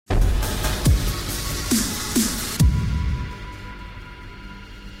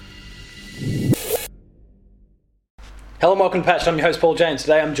Hello and welcome to Patch. I'm your host Paul James.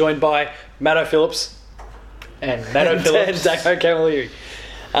 Today I'm joined by Matto Phillips and Matto Phillips, Dacko Camilleri.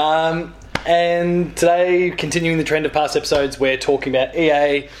 And today, continuing the trend of past episodes, we're talking about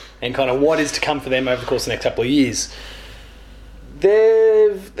EA and kind of what is to come for them over the course of the next couple of years.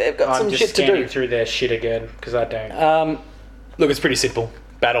 They've got some shit to do. I'm just scanning through their shit again because I don't. Look, it's pretty simple: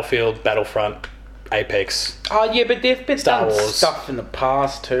 Battlefield, Battlefront, Apex. Oh yeah, but they've been Star done Wars stuff in the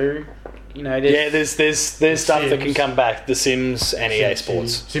past too. You know, there's stuff that can come back. The Sims and EA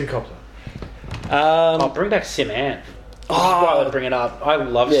Sports. Simcopter. I'll bring back Sim Ant. Why they bring it up? I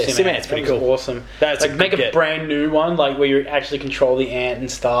love Sim Ant's pretty cool. Awesome. That's like make a brand new one, like where you actually control the ant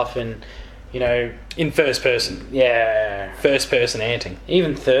and stuff, and you know, in first person. Yeah, first person anting.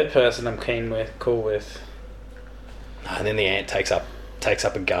 Even third person, I'm cool with. And then the ant takes up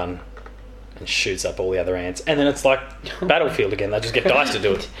a gun and shoots up all the other ants, and then it's like Battlefield again. They just get dice to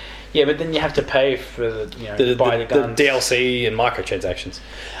do it. Yeah, but then you have to pay for buy the guns. The DLC and microtransactions.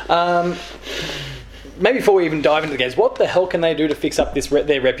 Maybe before we even dive into the games, what the hell can they do to fix up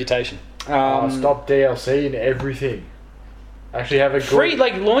their reputation? Stop DLC and everything. Actually, have a free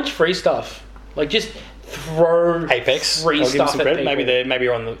launch free stuff. Like just throw Apex free stuff at people. Maybe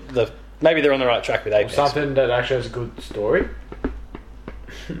they're on the right track with Apex. Or something that actually has a good story.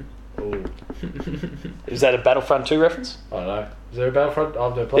 Is that a Battlefront 2 reference? I don't know. Is there a Battlefront?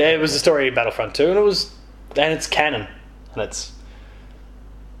 I've never played. Yeah, it was a story of Battlefront 2, and it's canon, and it's.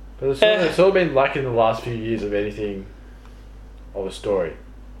 But it's sort of been lacking the last few years of anything of a story.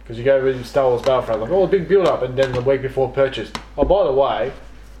 Because you go with Star Wars Battlefront, like, big build up, and then the week before purchase. Oh, by the way,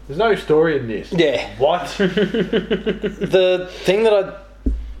 there's no story in this. Yeah. What? The thing that I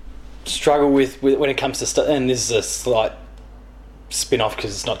struggle with when it comes to and this is a slight spin-off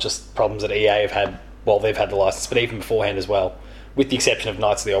because it's not just problems that EA have had while they've had the license, but even beforehand as well, with the exception of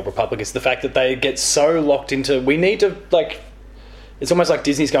Knights of the Old Republic, is the fact that they get so locked into, we need to, it's almost like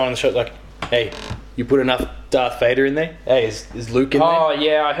Disney's going on the show, like, hey, you put enough Darth Vader in there? Hey, is Luke in there? Oh,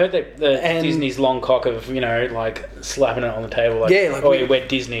 yeah, I heard that Disney's long cock of, slapping it on the table. We're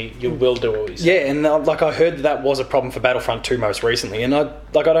Disney, you will do what we say. Yeah, and I heard that was a problem for Battlefront 2 most recently, and I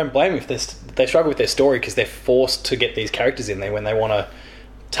don't blame them if they struggle with their story because they're forced to get these characters in there when they want to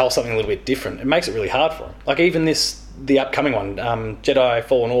tell something a little bit different. It makes it really hard for them. Like even the upcoming one, Jedi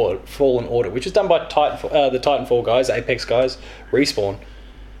Fallen Order, which is done by the Titanfall guys, Apex guys, Respawn.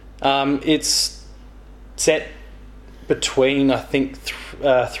 It's set between, I think,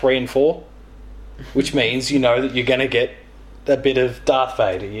 3 and 4, which means you know that you're going to get a bit of Darth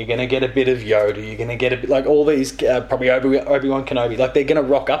Vader, you're going to get a bit of Yoda, you're going to get a bit, like all these, probably Obi-Wan Kenobi, like they're going to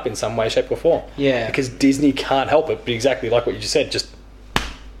rock up in some way, shape or form. Yeah. Because Disney can't help it, but exactly like what you just said, just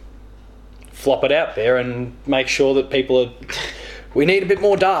flop it out there and make sure that people are... We need a bit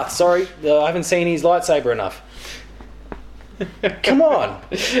more Darth, sorry, I haven't seen his lightsaber enough. Come on.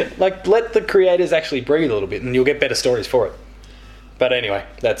 Let the creators actually breathe a little bit and you'll get better stories for it. But anyway,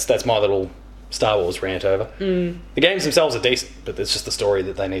 that's my little Star Wars rant over. The games themselves are decent, but it's just the story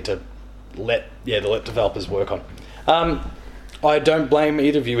that they need to let developers work on. I don't blame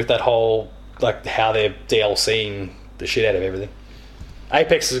either of you with that whole, how they're DLCing the shit out of everything.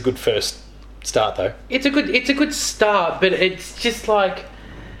 Apex is a good first start, though. It's a good start, but it's just like...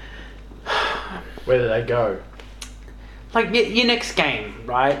 Where do they go? Like, your next game,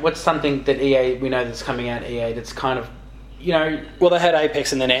 right? What's something that EA, we know that's coming out EA that's kind of, Well, they had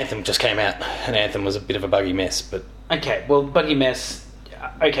Apex and then Anthem just came out. And Anthem was a bit of a buggy mess, but... Okay, well, buggy mess...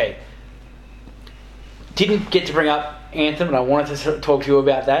 Okay. Didn't get to bring up Anthem, and I wanted to talk to you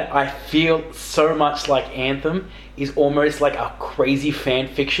about that. I feel so much like Anthem is almost like a crazy fan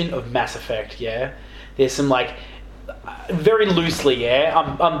fiction of Mass Effect, yeah? There's some, very loosely, yeah?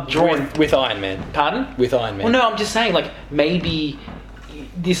 I'm drawing... With Iron Man. Pardon? With Iron Man. Well, no, I'm just saying, maybe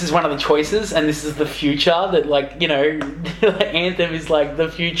this is one of the choices and this is the future that, Anthem is,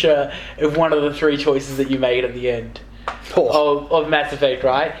 the future of one of the 3 choices that you made at the end of Mass Effect,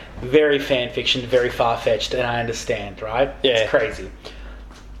 right? Very fan fiction, very far-fetched, and I understand, right? Yeah. It's crazy.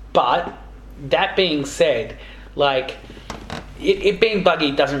 But, that being said, it being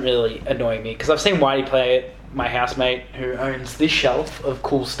buggy doesn't really annoy me because I've seen Whitey play it. My housemate who owns this shelf of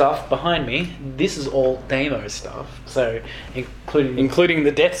cool stuff behind me, this is all Damo stuff. So, including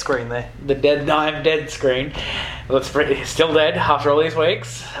the death screen there. I'm dead screen. Well, it's still dead after all these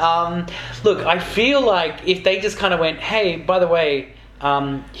weeks. Look, I feel like if they just kind of went, hey, by the way,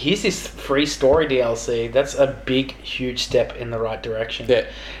 here's this free story DLC, that's a big, huge step in the right direction. Yeah.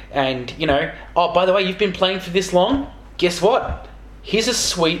 And, by the way, you've been playing for this long? Guess what? Here's a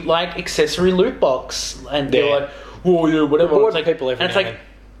sweet accessory loot box, and they're like, oh yeah, whatever. People every and it's now and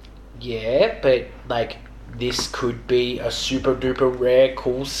yeah, but this could be a super duper rare,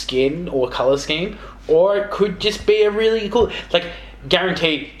 cool skin or color scheme, or it could just be a really cool, like,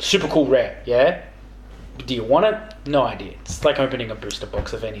 guaranteed super cool rare. Yeah. Do you want it? No idea. It's like opening a booster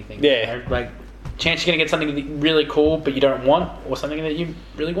box of anything. Yeah. You know? Like, chance you're gonna get something really cool, but you don't want, or something that you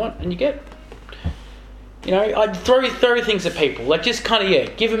really want, and you get. You know, I'd throw things at people. Like, just kind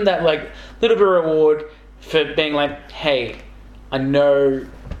of, give them that, like, little bit of reward for being like, hey, I know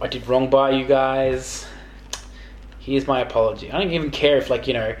I did wrong by you guys. Here's my apology. I don't even care if, like,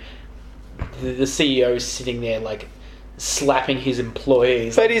 you know, the CEO is sitting there, like, slapping his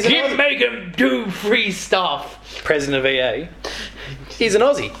employees. But he's make him do free stuff. President of EA. He's an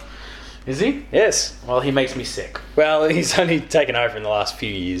Aussie. Is he? Yes. Well, he makes me sick. Well, he's only taken over in the last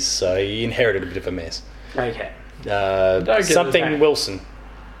few years, so he inherited a bit of a mess. Okay. Something Wilson.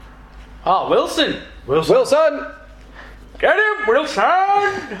 Oh, Wilson! Wilson! Get him, Wilson!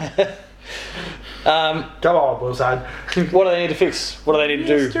 Come on, Wilson. What do they need to fix? What do they need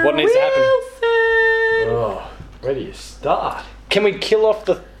to do? What needs to happen? Oh, where do you start? Can we kill off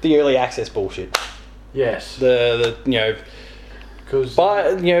the early access bullshit? Yes. The you know, Because what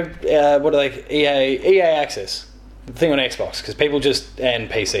are they? EA access, the thing on Xbox, because people just, and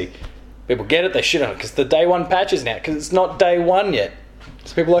PC, people get it, they shit on it because the day one patch isn't out, because it's not day one yet.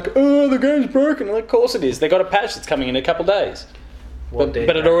 So people are like, oh, the game's broken. Well, of course it is. They got a patch that's coming in a couple of days. But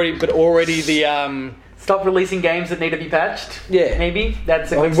already the Stop releasing games that need to be patched. Yeah. Maybe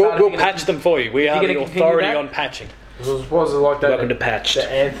that's a I good mean, start. we'll patch them for you. We are gonna the continue authority that? on patching. what was it like that? Welcome to Patched.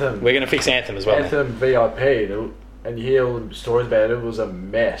 The Anthem. We're going to fix Anthem as well. mate. Anthem VIP, and you hear all the stories about it. It was a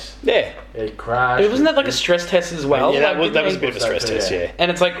mess. Yeah. It crashed. Wasn't that like a stress test as well? Yeah, Like, that was a didn't bit of a stress So, test, yeah. yeah.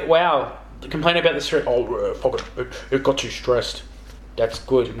 And it's like, wow, complain about the stress. Oh, fuck it got too stressed. That's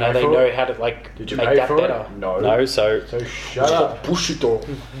good. Now Pay they for know it? how to, like, Did you make pay that for better. it? No. No, so... So shut up. Bullshit, though.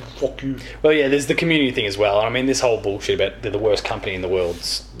 Fuck you. Well, yeah, there's the community thing as well. I mean, this whole bullshit about they're the worst company in the world,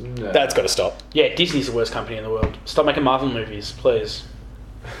 No. that's got to stop. Yeah, Disney's the worst company in the world. Stop making Marvel movies, please.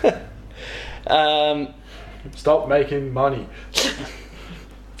 Stop making money.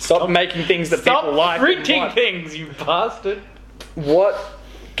 Stop making things that people like. and printing want. things, you bastard. What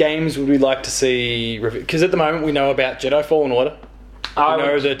games would we like to see? Because at the moment we know about Jedi Fallen Order. We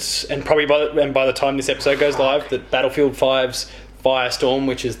know that, and probably by the time this episode goes live, that Battlefield 5's Firestorm,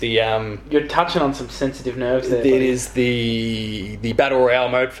 which is the You're touching on some sensitive nerves there. it buddy. is the battle royale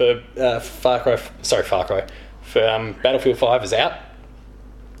mode for Far Cry for Battlefield 5 is out.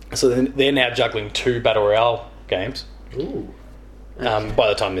 So they're now juggling 2 battle royale games. Ooh. By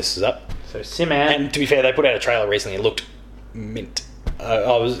the time this is up. So Siman. And to be fair, they put out a trailer recently. It looked mint.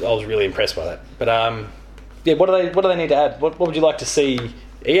 I was really impressed by that. But yeah, what do they need to add? What would you like to see?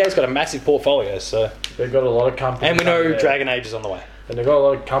 EA's got a massive portfolio, so They've got a lot of companies. and we know under there. Dragon Age is on the way. And they've got a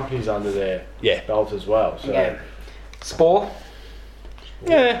lot of companies under their Yeah, belt as well. So Yeah. Spore.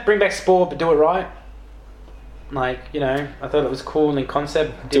 yeah. Bring back Spore, but do it right. Like, you know, I thought it was cool in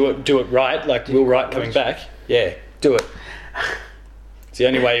concept. Do it right. Like Will Wright coming back. Yeah, do it. It's the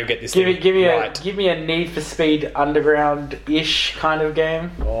only way you'll get this thing right. Give me a Need for Speed Underground-ish kind of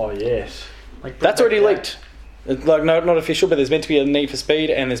game. Oh yes. Like That's bring already back leaked. It's like not official, but there's meant to be a Need for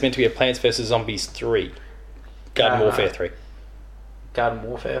Speed and there's meant to be a Plants vs Zombies 3, Garden Warfare 3. Garden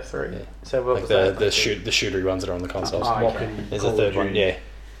Warfare 3. Yeah. So what Like was the that? the shootery ones that are on the consoles. Oh, okay. Mocking There's Call a of third one, Duty. yeah.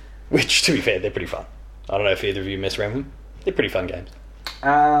 Which, to be fair, they're pretty fun. I don't know if either of you mess around with them. They're pretty fun games.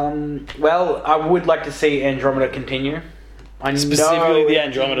 Well, I would like to see Andromeda continue. I Specifically know the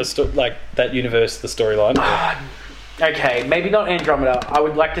Andromeda, like that universe, the storyline. Okay, maybe not Andromeda. I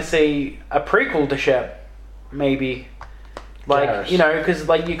would like to see a prequel to Shep. Maybe. Like, Garrus. you know, because,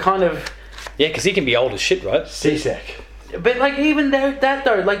 like, you kind of... Yeah, because he can be old as shit, right? CSEC. But, like, even though,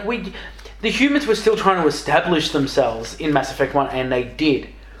 like, the humans were still trying to establish themselves in Mass Effect 1, and they did.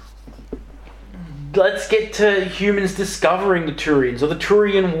 Let's get to humans discovering the Turians, or the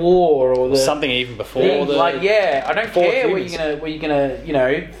Turian War, or the... Something even before thing. the... Like, yeah, I don't before care where humans. you're gonna, you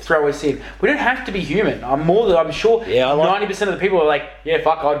know, throw us in. We don't have to be human. I'm sure Yeah, I like- 90% of the people are like, yeah,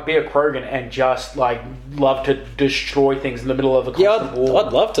 fuck, I'd be a Krogan and just, like, love to destroy things in the middle of a Yeah, constant war.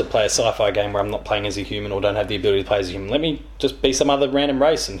 I'd love to play a sci-fi game where I'm not playing as a human or don't have the ability to play as a human. Let me just be some other random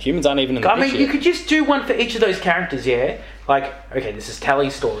race, and humans aren't even in the I mean, picture you yet. could just do one for each of those characters, yeah? Like, okay, this is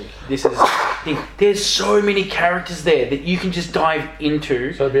Tali's story. This is... There's so many characters there that you can just dive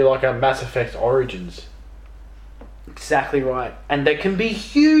into. So it'd be like a Mass Effect Origins. Exactly right. And there can be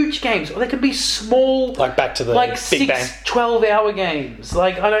huge games, or there can be small... Like back to the like Big Bang. 12-hour games.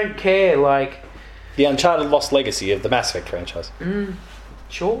 Like, I don't care. Like, The Uncharted Lost Legacy of the Mass Effect franchise.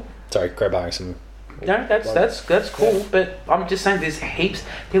 sure. Sorry, crowbarring some... No, that's cool. But I'm just saying,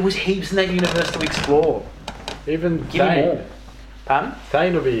 there was heaps in that universe to explore. Even Give me more. Thane. Pardon?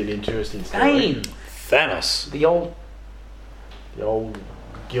 Thane will be an interesting story. Thane! Thanos. The old... The old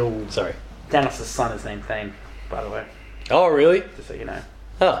guild. Sorry. Thanos' son is named Thane, by the way. Oh, really? Just so you know.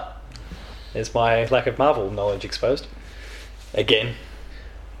 Huh. There's my lack of Marvel knowledge exposed. Again.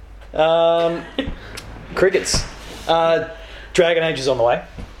 Crickets. Dragon Age is on the way.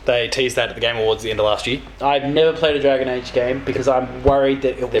 They teased that at the Game Awards at the end of last year. I've never played a Dragon Age game because I'm worried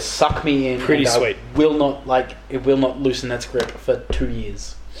that it will suck me in. Pretty and sweet. It will not loosen its grip for 2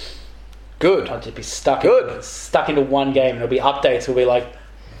 years. Good. I'll just be stuck. Good. Stuck into one game. And it'll be updates. It'll be like,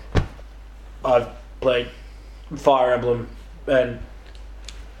 I've played Fire Emblem and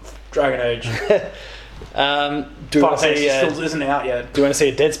Dragon Age. Do you want Final to see? Fantasy still isn't out yet. Do you want to see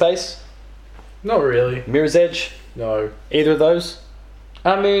a Dead Space? Not really. Mirror's Edge? No. Either of those?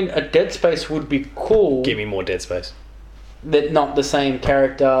 I mean, a Dead Space would be cool. Give me more Dead Space. That not the same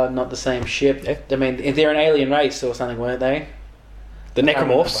character, not the same ship. Yeah. I mean, they're an alien race or something, weren't they? The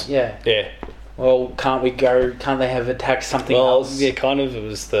Necromorphs? Yeah. Yeah. Well, can't they have attacked something else? Yeah, kind of. It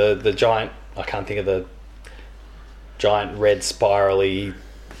was the giant. I can't think of the giant red spirally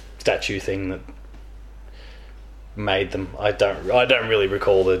statue thing that made them. I don't really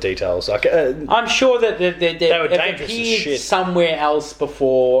recall the details. I'm sure that they were have dangerous as appeared shit. somewhere else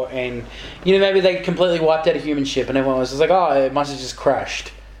before, and maybe they completely wiped out a human ship, and everyone was just like, "Oh, it must have just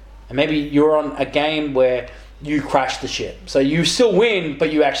crashed." And maybe you're on a game where you crashed the ship, so you still win,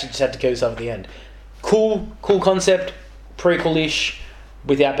 but you actually just had to kill yourself at the end. Cool concept, prequel-ish,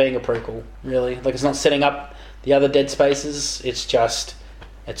 without being a prequel. Really, like it's not setting up the other Dead Spaces. It's just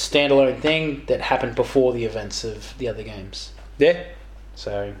a standalone thing that happened before the events of the other games. Yeah.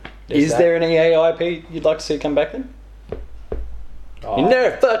 So, Is there an EA IP you'd like to see come back then? Oh,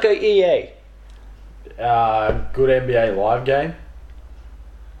 No, fuck a EA. Good NBA Live game.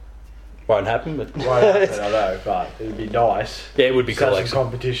 Won't happen, but Won't happen, I know, but it'd be nice. yeah, it would be cool. Such a Actually.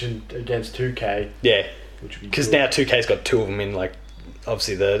 competition against 2K, Yeah, which would be because good. now 2K's got two of them in, like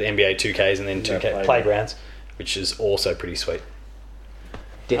obviously the NBA 2Ks and then Yeah, 2K Playgrounds, which is also pretty sweet.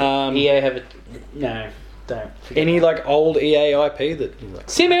 Did EA have a... No, don't. Forget Any that. like old EA IP that like,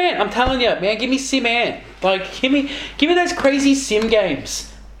 Sim Ant, I'm telling you, man, give me Sim Ant. Like, give me those crazy sim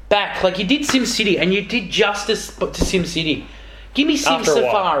games back. Like, you did Sim City, and you did justice to Sim City. Give me Sim after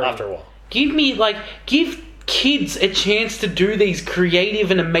Safari. a while. Give kids a chance to do these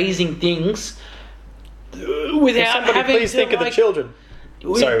creative and amazing things without Somebody having please to, think of the children.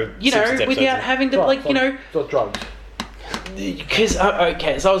 Sorry, Simpsons without episodes. having to, It's not drugs. Because so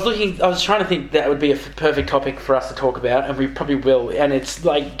I was trying to think that would be a perfect topic for us to talk about, and we probably will. And it's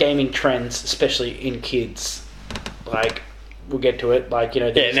like gaming trends, especially in kids. Like, we'll get to it. Like, now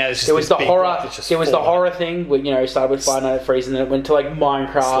it's just there was this the big horror. block that's just There was the falling horror thing. Where, started with Five Nights at Freddy's, and then it went to like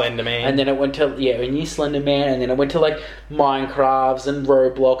Minecraft, Slender Man. and then it went to a new Slender Man, and then it went to like Minecrafts and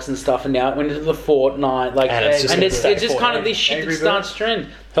Roblox and stuff, and now it went into the Fortnite. Like, And it's just it's just kind of this shit Angry that starts trend.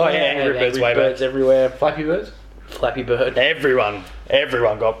 Oh, yeah, Angry Birds way back. Birds everywhere. Flappy Birds? Flappy Bird. Everyone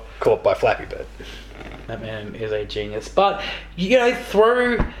got caught by Flappy Bird. That man is a genius. But,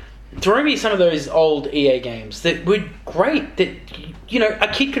 throw me some of those old EA games that were great, that, a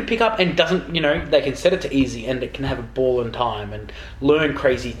kid could pick up and doesn't, they can set it to easy and it can have a ball in time and learn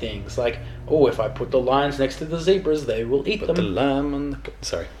crazy things. Like, if I put the lions next to the zebras, they will eat them. The lamb on the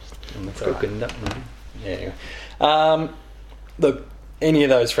coconut. Yeah. Look, any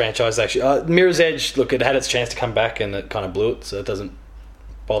of those franchises actually. Mirror's Edge, look, it had its chance to come back and it kind of blew it, so it doesn't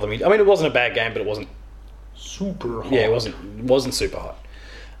bother me. I mean, it wasn't a bad game, but it wasn't Super hot. Yeah, it wasn't super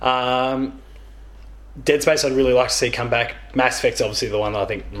hot. Dead Space, I'd really like to see come back. Mass Effect's obviously the one that I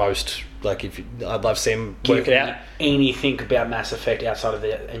think most. Like, I'd love to see them work it out. Anything about Mass Effect outside of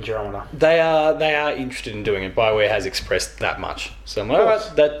the Andromeda? They are interested in doing it. BioWare has expressed that much, so I'm like,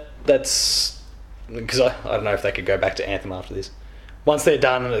 alright, that's because I don't know if they could go back to Anthem after this. Once they're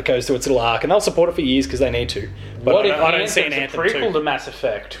done and it goes through its little arc, and they'll support it for years because they need to. But What I if don't see an Anthem's a Anthem prequel 2. to Mass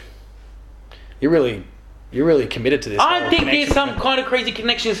Effect? You're really committed to this. I whole think there's connection some thing. kind of crazy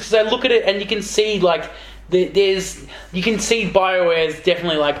connections because I look at it and you can see you can see BioWare's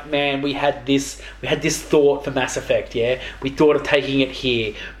definitely like, man, we had this thought for Mass Effect, yeah, we thought of taking it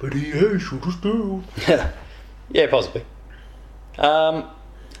here, but EA should just do. Yeah, possibly.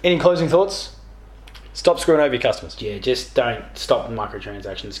 Any closing thoughts? Stop screwing over your customers. Yeah, just don't stop the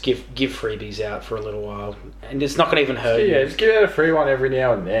microtransactions. Give freebies out for a little while, and it's not going to even hurt you. Yeah, just give out a free one every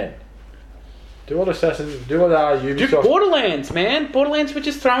now and then. Do what Ubisoft. Dude, Borderlands, man. Borderlands were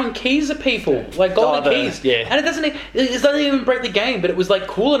just throwing keys at people, like golden keys. Yeah. And it doesn't even break the game, but it was like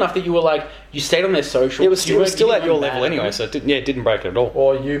cool enough that you were like, you stayed on their social. It was still at your level anyway, so it didn't break it at all.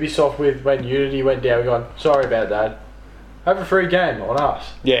 Or Ubisoft when Unity went down, we're going, sorry about that. Have a free game on us.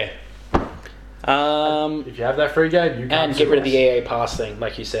 Yeah. If you have that free game, you can and get rid of the EA Pass thing,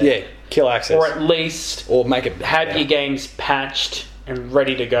 like you said. Yeah, kill access. Or at least or make it have your games patched and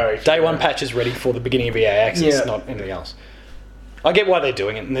ready to go. Day one patch is ready for the beginning of EA access, not anything else. I get why they're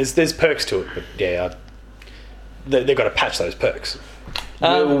doing it, and there's perks to it, but yeah, they've got to patch those perks.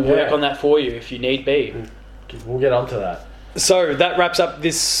 We'll work on that for you if you need be. We'll get onto that. So that wraps up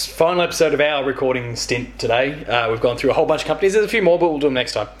this final episode of our recording stint today. We've gone through a whole bunch of companies. There's a few more, but we'll do them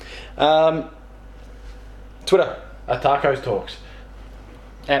next time. Twitter. Tacos Talks.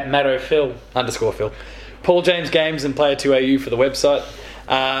 At _Phil. Paul James Games and Player2AU for the website.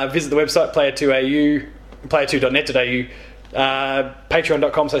 Visit the website, Player2AU, player2.net.au,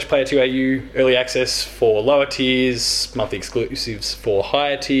 patreon.com/Player2AU, early access for lower tiers, monthly exclusives for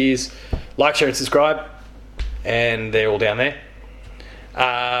higher tiers. Like, share and subscribe. And they're all down there.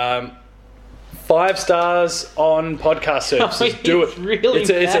 5 stars on podcast services. Do it. Really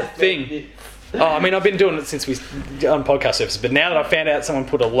it's a thing. I mean, I've been doing it since we on podcast services, but now that I've found out someone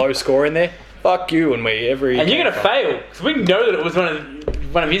put a low score in there, fuck you and me. And you're gonna fail because we know that it was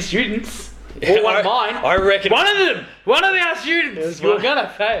one of his students. Or one of mine. I reckon one of our students. You're gonna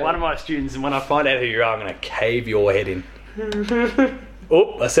fail. One of my students, and when I find out who you are, I'm gonna cave your head in.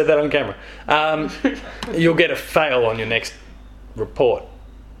 Oh, I said that on camera. You'll get a fail on your next report.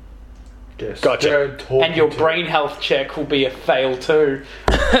 Yes. Gotcha. And your brain health check will be a fail too.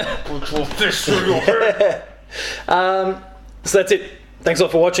 Which will fish through your head. So that's it. Thanks a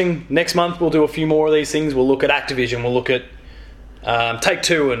lot for watching. Next month we'll do a few more of these things. We'll look at Activision. We'll look at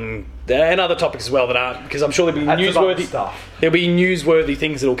Take-Two and other topics as well that aren't, because I'm sure there'll be newsworthy stuff. There'll be newsworthy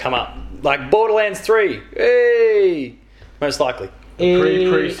things that'll come up, like Borderlands 3. Hey, most likely.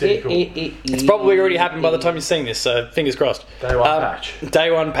 Pre-sequel. It's probably already happened by the time you're seeing this, so fingers crossed. Day one patch. Day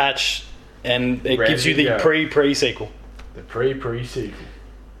one patch, and it gives you the pre-sequel. The pre-sequel.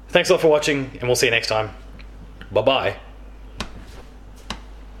 Thanks a lot for watching, and we'll see you next time. Bye-bye.